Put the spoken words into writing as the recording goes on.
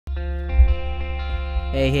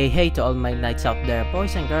Hey to all my knights out there,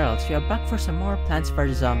 boys and girls, we are back for some more Plants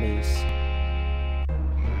vs Zombies.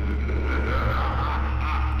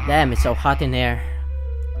 Damn, it's so hot in here.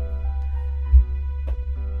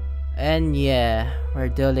 And yeah, we're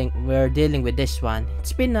dealing with this one.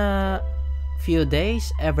 It's been a few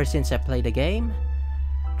days ever since I played the game.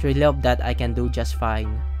 Really hope that I can do just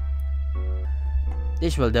fine.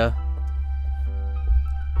 This will do.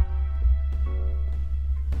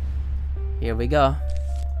 Here we go.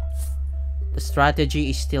 The strategy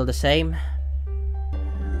is still the same.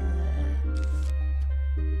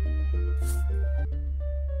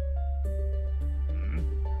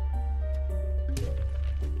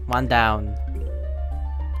 One down.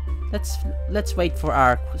 Let's wait for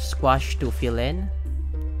our squash to fill in.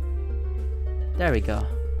 There we go.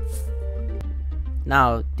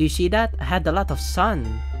 Now, do you see that? I had a lot of sun.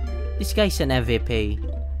 This guy's an MVP.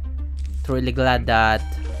 Truly glad that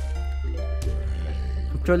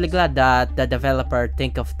the developer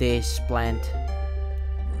think of this plant.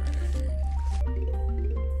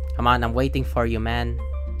 Come on, I'm waiting for you, man.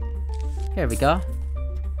 Here we go.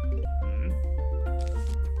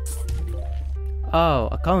 Oh,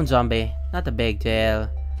 a cone zombie. Not a big deal.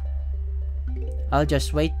 I'll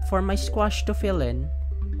just wait for my squash to fill in.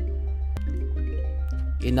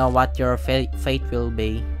 You know what your fate will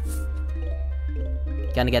be.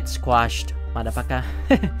 Gonna get squashed, motherfucker.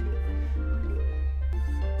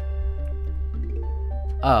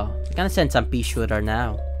 Oh, I'm gonna send some pea shooter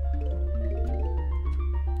now.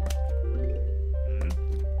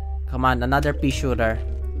 Come on, another pea shooter.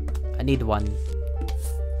 I need one.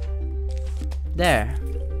 There.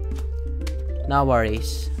 No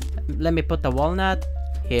worries. Let me put the walnut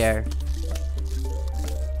here.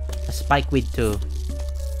 A spikeweed too.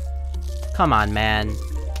 Come on, man.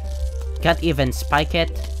 Can't even spike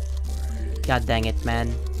it. God dang it,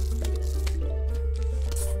 man.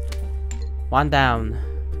 One down.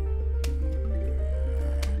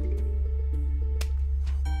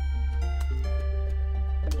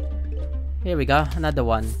 Here we go, another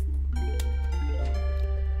one.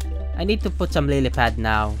 I need to put some lily pad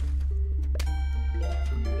now.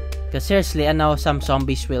 Cause seriously, I know some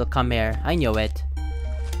zombies will come here. I knew it.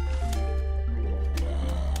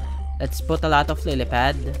 Let's put a lot of lily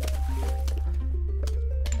pad.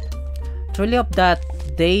 Truly hope that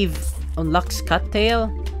Dave unlocks cattail.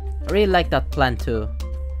 I really like that plant too.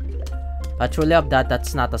 But truly hope that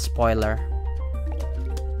that's not a spoiler.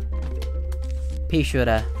 Pea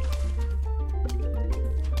shooter.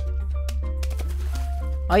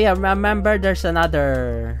 Oh yeah, remember there's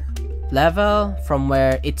another level from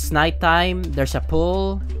where it's nighttime, there's a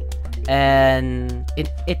pool, and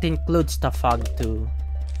it includes the fog too.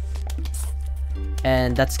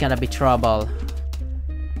 And that's gonna be trouble.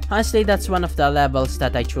 Honestly, that's one of the levels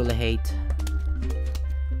that I truly hate.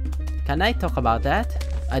 Can I talk about that?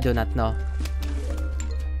 I do not know.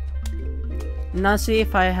 Now see,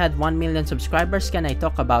 if I had 1 million subscribers, can I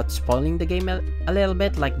talk about spoiling the game a little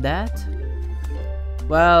bit like that?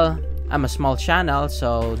 Well, I'm a small channel,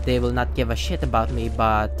 so they will not give a shit about me,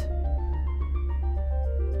 but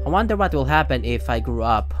I wonder what will happen if I grew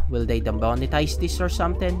up. Will they demonetize this or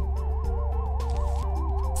something?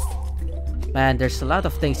 Man, there's a lot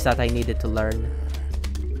of things that I needed to learn.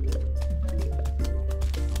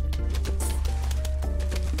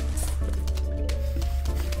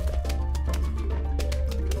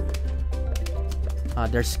 Oh,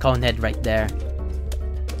 there's Conehead right there.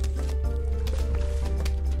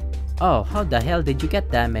 Oh, how the hell did you get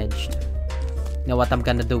damaged? You know what I'm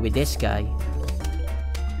gonna do with this guy?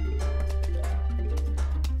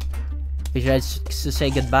 We ready to say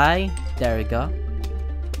goodbye? There we go.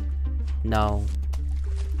 No.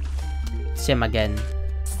 It's him again.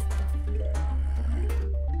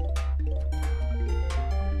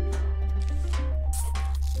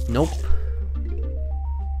 Nope.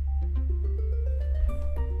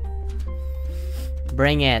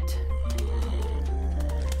 Bring it.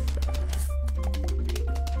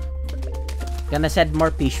 Gonna send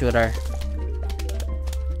more pea shooter.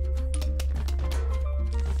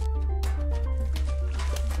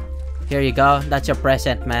 Here you go. That's your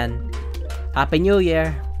present, man. Happy New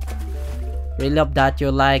Year. Really hope that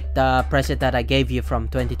you like the present that I gave you from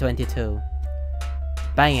 2022.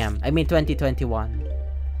 Bam. I mean 2021.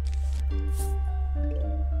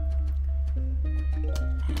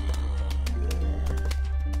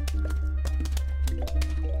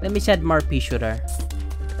 Let me send more pea shooter.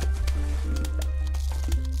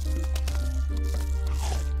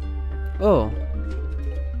 Oh.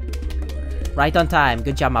 Right on time.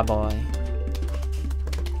 Good job, my boy.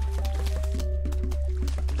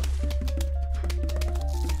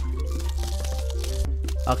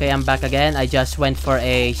 Okay, I'm back again. I just went for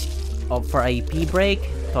a pee break,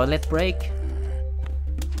 toilet break.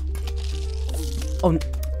 Oh,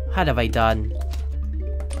 what have I done?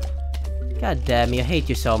 God damn you, I hate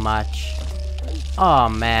you so much. Oh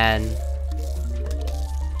man.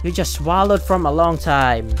 You just swallowed from a long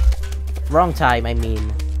time. Wrong time, I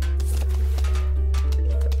mean.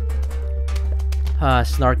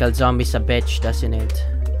 Snorkel zombie's a bitch, doesn't it?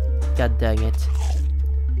 God dang it.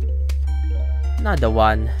 Another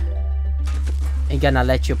one. Ain't gonna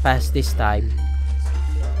let you pass this time.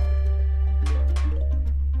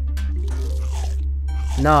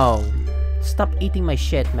 No. Stop eating my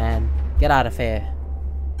shit, man. Get out of here.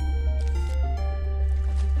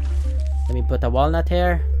 Let me put a walnut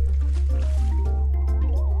here.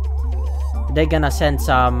 They're gonna send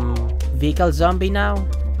some vehicle zombie now.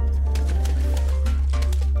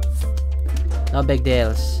 No big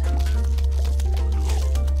deals.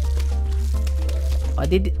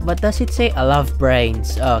 What does it say? I love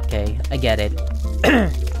brains. Okay, I get it.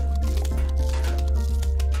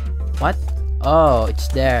 What? Oh, it's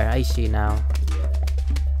there. I see now.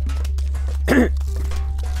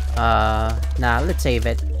 Nah, let's save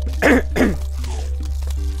it.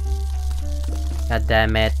 God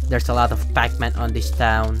damn it. There's a lot of Pac-Man on this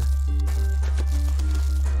town.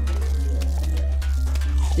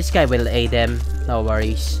 This guy will aid them. No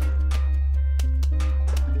worries.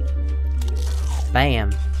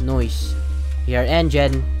 Bam. Noise. Your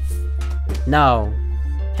engine. No.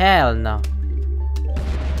 Hell no.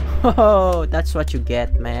 Oh, that's what you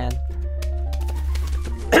get, man.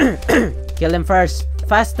 Kill him first.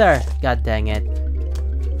 Faster. God dang it.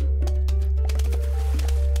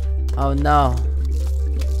 Oh no.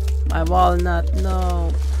 My walnut.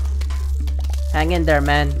 No. Hang in there,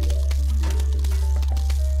 man.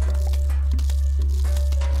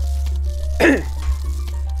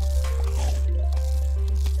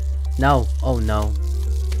 No. Oh no.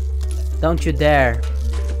 Don't you dare.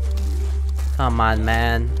 Come on,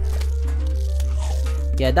 man.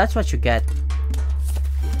 Yeah, that's what you get.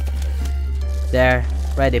 There.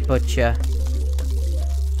 Ready, put ya.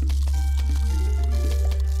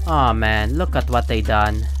 Aw, man. Look at what they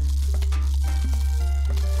done.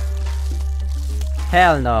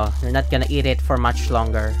 Hell no. You're not gonna eat it for much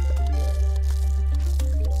longer.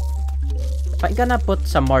 I'm gonna put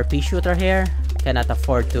some more pea shooter here. Cannot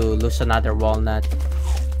afford to lose another walnut.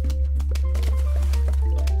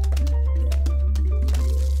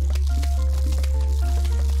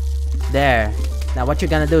 There. Now what you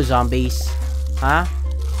gonna do, zombies? Huh?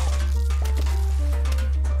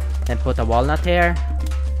 Then put a walnut here.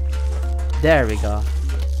 There we go.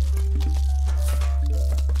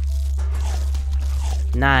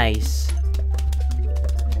 Nice.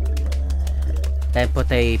 Then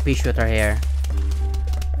put a pea shooter here.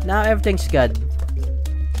 Now everything's good.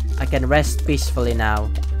 I can rest peacefully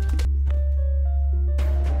now.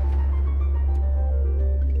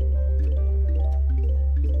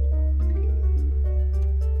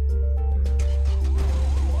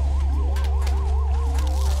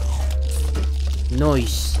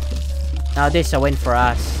 Noise. Now this is a win for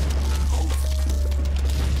us.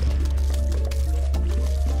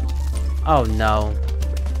 Oh no.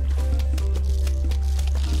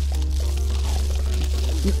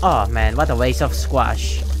 Oh man, what a waste of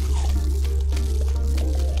squash.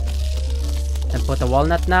 And put a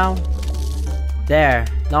walnut now. There,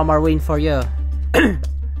 no more win for you.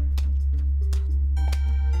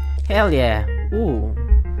 Hell yeah. Ooh.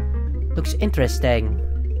 Looks interesting.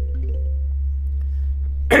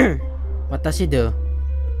 What does he do?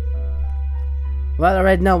 Well, I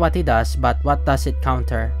already know what he does, but what does it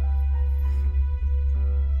counter?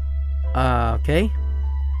 Okay.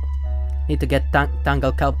 Need to get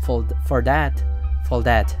Tangle Kelp for that.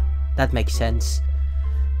 That makes sense.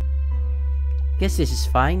 Guess this is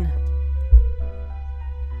fine.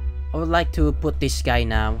 I would like to put this guy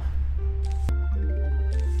now.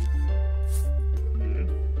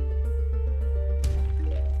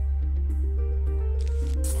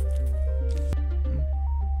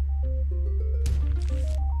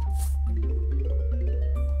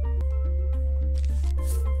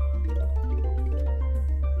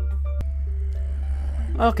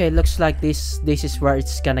 Okay, looks like this is where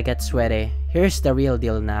it's gonna get sweaty. Here's the real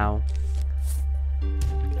deal now.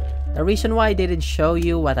 The reason why I didn't show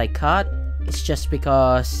you what I caught is just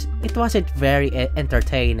because it wasn't very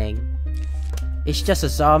entertaining. It's just a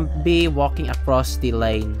zombie walking across the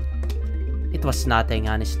lane. It was nothing,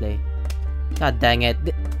 honestly. God dang it.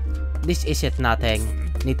 This isn't nothing.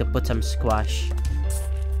 Need to put some squash.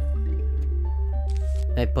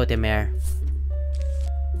 I put him here.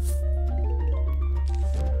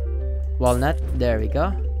 Walnut. There we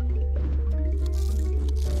go.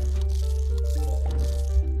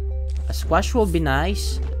 A squash will be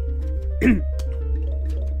nice.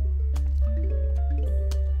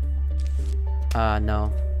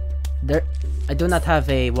 No. I do not have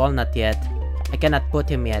a walnut yet. I cannot put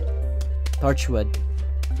him yet. Torchwood.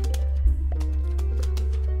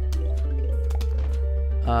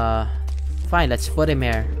 Fine, let's put him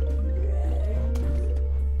here.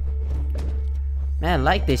 Man,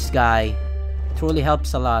 like this guy. Truly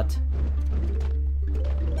helps a lot.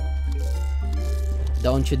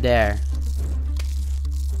 Don't you dare.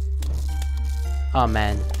 Oh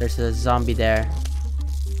man, there's a zombie there.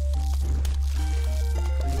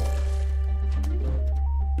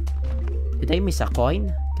 Did I miss a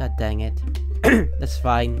coin? God dang it. That's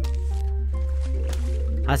fine.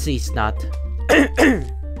 Actually, it's not.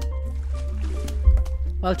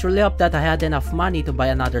 Well, truly hope that I had enough money to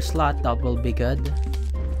buy another slot. That will be good.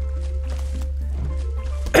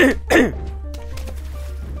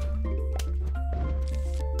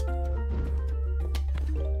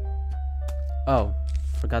 Oh,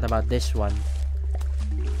 forgot about this one.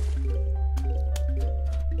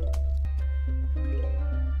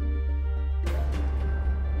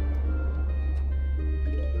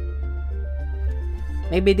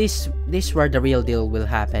 Maybe this where the real deal will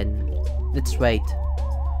happen. Let's wait.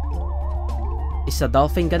 Is a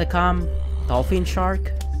dolphin gonna come? Dolphin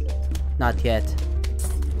shark? Not yet.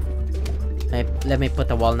 Let me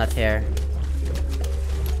put a walnut here.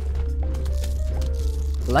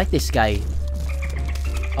 Like this guy.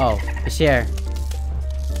 Oh, he's here.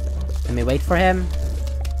 Let me wait for him.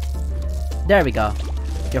 There we go.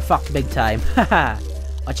 You're fucked big time. Haha.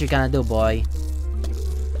 What you gonna do, boy?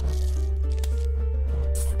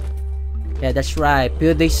 Yeah, that's right.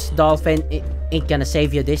 This dolphin ain't gonna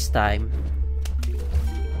save you this time.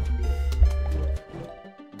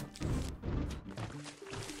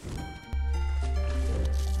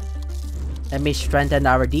 Let me strengthen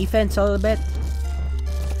our defense a little bit.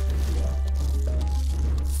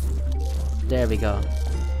 There we go.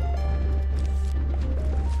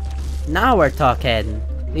 Now we're talking.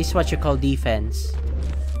 This is what you call defense.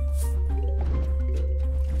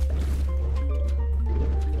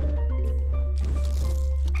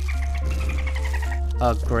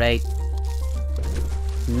 Oh, great.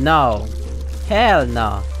 No. Hell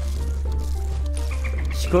no.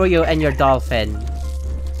 Screw you and your dolphin.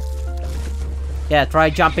 Yeah, try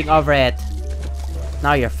jumping over it.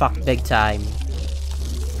 Now you're fucked big time.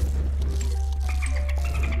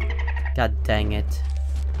 God dang it.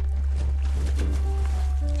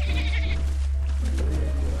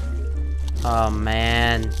 Oh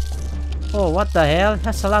man. Oh, what the hell?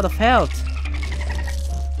 That's a lot of health.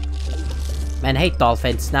 Man, I hate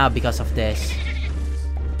dolphins now because of this.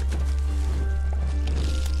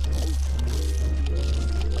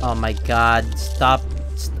 Oh my god, stop.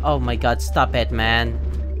 Oh my god, stop it, man.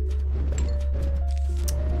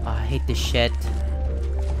 Oh, I hate this shit.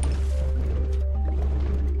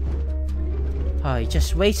 Oh, I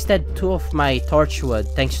just wasted 2 of my torchwood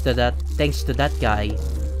thanks to that guy.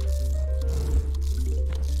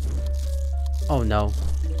 Oh no.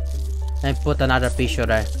 I put another pea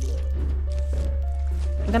shooter.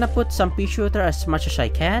 I'm gonna put some pea shooter as much as I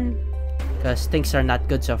can, because things are not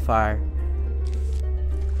good so far.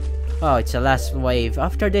 Oh, it's the last wave.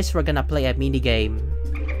 After this, we're gonna play a mini game.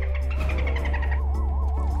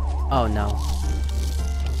 Oh no.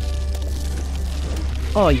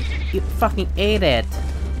 Oh, you fucking ate it.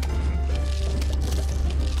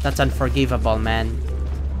 That's unforgivable, man.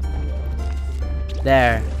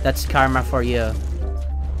 There, that's karma for you.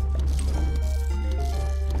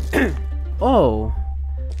 Oh.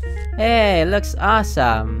 Hey, looks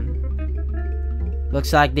awesome.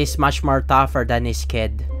 Looks like this much more tougher than his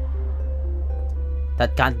kid.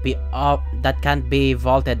 That can't be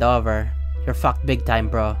vaulted over. You're fucked big time,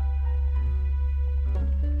 bro.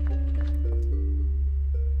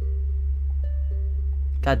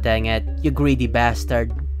 God dang it, you greedy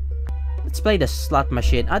bastard. Let's play the slot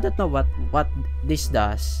machine. I don't know what this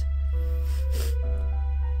does.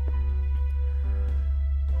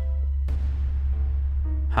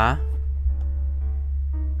 Huh?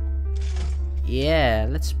 Yeah,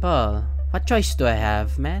 let's pull. What choice do I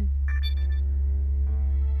have, man?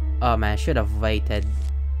 Oh man, I should have waited.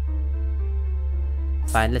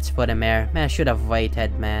 Fine, let's put him here. Man, I should have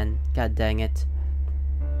waited, man. God dang it.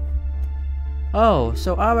 Oh,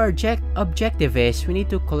 so our objective is we need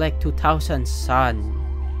to collect 2,000 sun.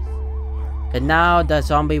 And now the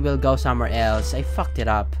zombie will go somewhere else. I fucked it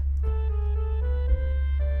up.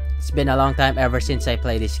 It's been a long time ever since I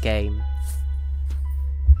played this game.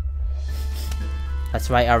 That's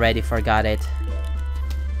why I already forgot it.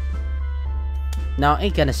 Now I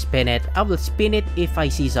ain't gonna spin it. I will spin it if I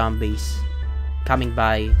see zombies coming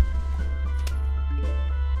by.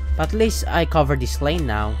 But at least I covered this lane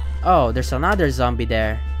now. Oh, there's another zombie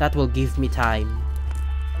there. That will give me time.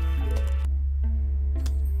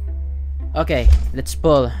 Okay, let's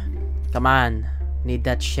pull. Come on. Need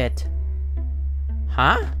that shit.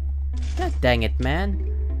 Huh? God dang it, man.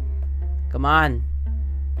 Come on.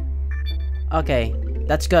 Okay,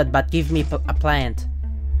 that's good, but give me a plant.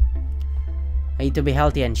 I need to be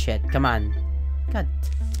healthy and shit. Come on. God.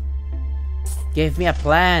 Give me a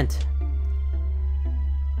plant.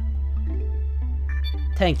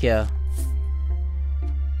 Thank you.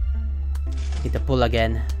 Need to pull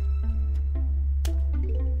again.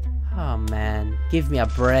 Oh man, give me a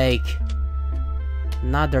break.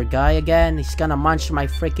 Another guy again? He's gonna munch my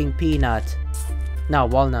freaking peanut. No,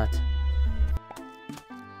 walnut.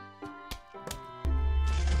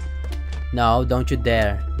 No, don't you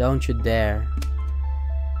dare. Don't you dare.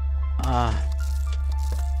 Ah.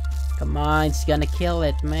 Come on, it's gonna kill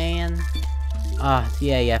it, man. Ah,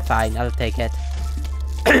 yeah, fine. I'll take it.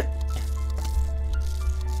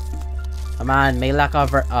 Come on, may luck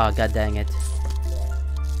over. Oh, god dang it.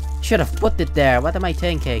 Should have put it there. What am I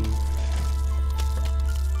thinking?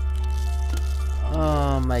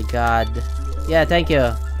 Oh my god. Yeah, thank you.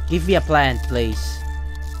 Give me a plant, please.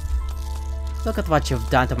 Look at what you've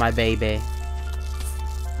done to my baby.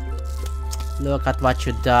 Look at what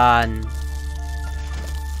you've done.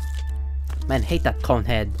 Man, hate that cone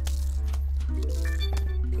head.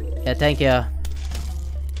 Yeah, thank you.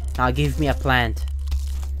 Now give me a plant.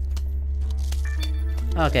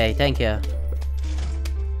 Okay, thank you.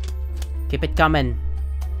 Keep it coming.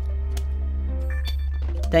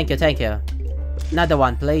 Thank you, thank you. Another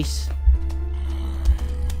one, please.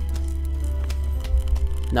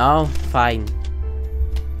 No? Fine.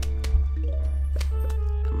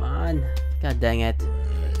 Come on. God dang it.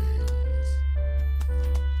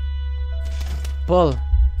 Pull.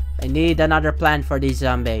 I need another plant for this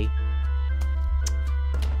zombie.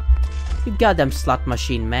 You goddamn slot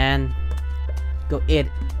machine, man. Go eat.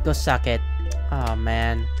 Go suck it. Oh,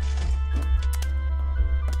 man.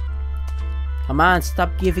 Come on,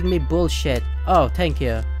 stop giving me bullshit. Oh, thank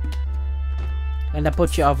you. And I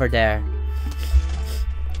put you over there.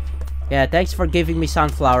 Yeah, thanks for giving me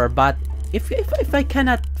sunflower, but if I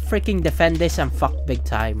cannot freaking defend this, I'm fucked big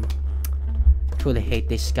time. Truly hate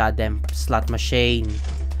this goddamn slot machine.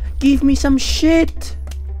 Give me some shit!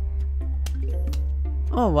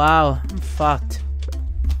 Oh wow, I'm fucked.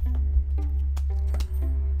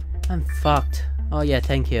 I'm fucked. Oh yeah,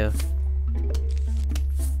 thank you.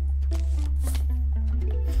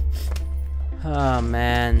 Oh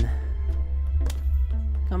man.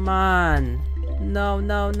 Come on. No,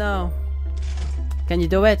 no, no. Can you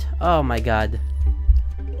do it? Oh my god.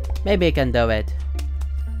 Maybe I can do it.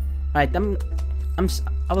 Right,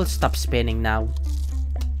 I will stop spinning now.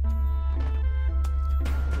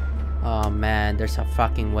 Oh man, there's a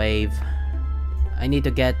fucking wave. I need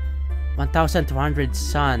to get 1,200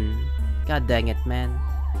 sun. God dang it, man.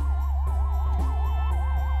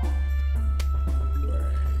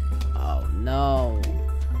 Oh no.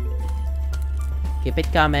 Keep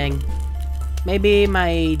it coming. Maybe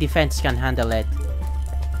my defense can handle it.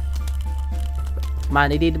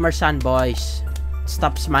 Man, I need more sun, boys.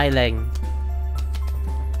 Stop smiling.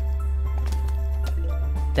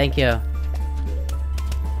 Thank you.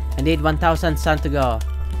 I need 1,000 sun to go.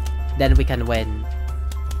 Then we can win.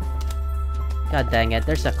 God dang it,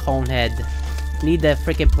 there's a cone head. Need the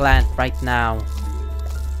freaking plant right now.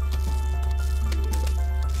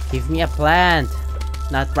 Give me a plant.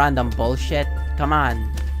 Not random bullshit. Come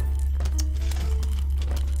on.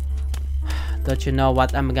 Don't you know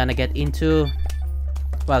what I'm gonna get into?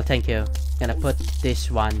 Well, thank you. Gonna put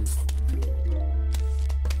this one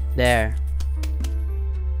there.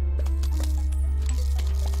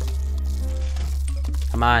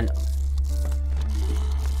 Come on.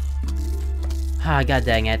 Ah, god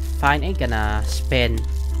dang it. Fine, ain't gonna spin.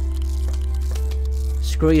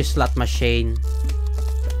 Screw you, slot machine.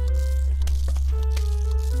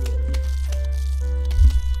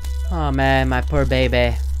 Oh man, my poor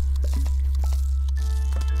baby.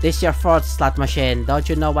 This is your fault, slot machine. Don't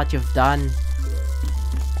you know what you've done?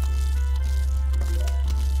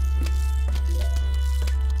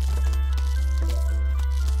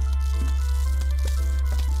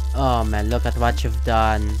 Oh man, look at what you've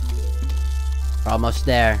done. We're almost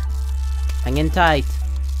there. Hang in tight.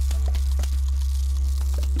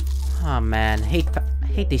 Oh man, hate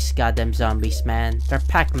these goddamn zombies, man. They're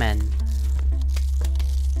Pac-Man.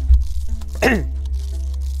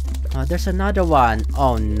 Oh, there's another one.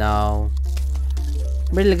 Oh no.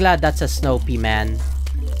 I'm really glad that's a Snoopy, man.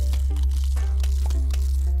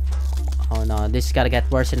 Oh no, this is gonna get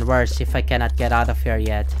worse and worse if I cannot get out of here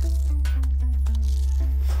yet.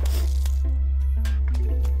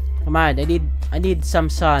 Come on, I need some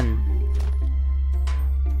sun.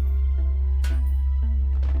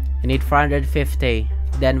 I need 450.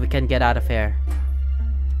 Then we can get out of here.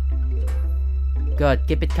 Good,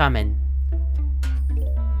 keep it coming.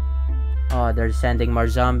 Oh, they're sending more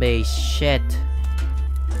zombies. Shit.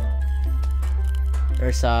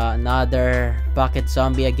 There's another bucket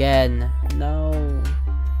zombie again. No.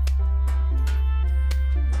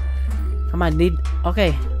 Come on,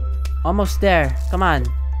 okay. Almost there. Come on.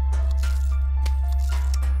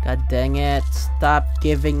 God dang it. Stop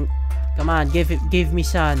giving. Come on, give me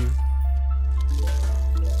sun.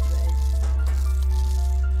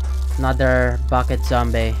 Another bucket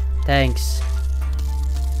zombie. Thanks.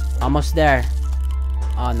 Almost there.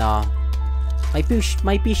 Oh no.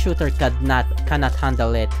 My pea shooter cannot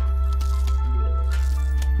handle it.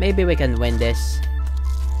 Maybe we can win this.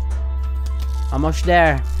 Almost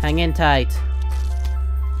there. Hang in tight.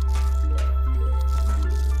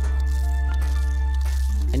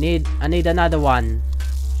 I need another one.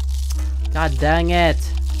 God dang it.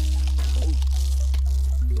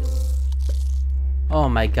 Oh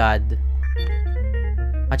my god.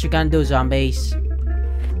 What you gonna do, zombies?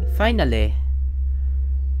 Finally.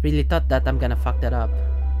 Really thought that I'm gonna fuck that up.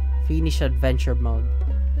 Finish adventure mode.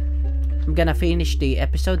 I'm gonna finish the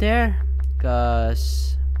episode there.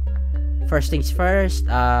 Cause first things first,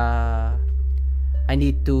 I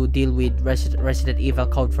need to deal with Resident Evil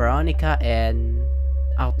Code Veronica and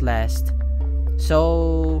Outlast.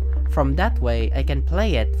 So from that way, I can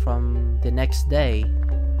play it from the next day.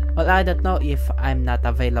 Well, I don't know if I'm not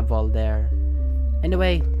available there.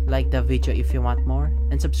 Anyway, like the video if you want more,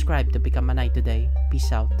 and subscribe to become a knight today.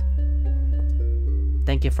 Peace out.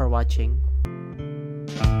 Thank you for watching.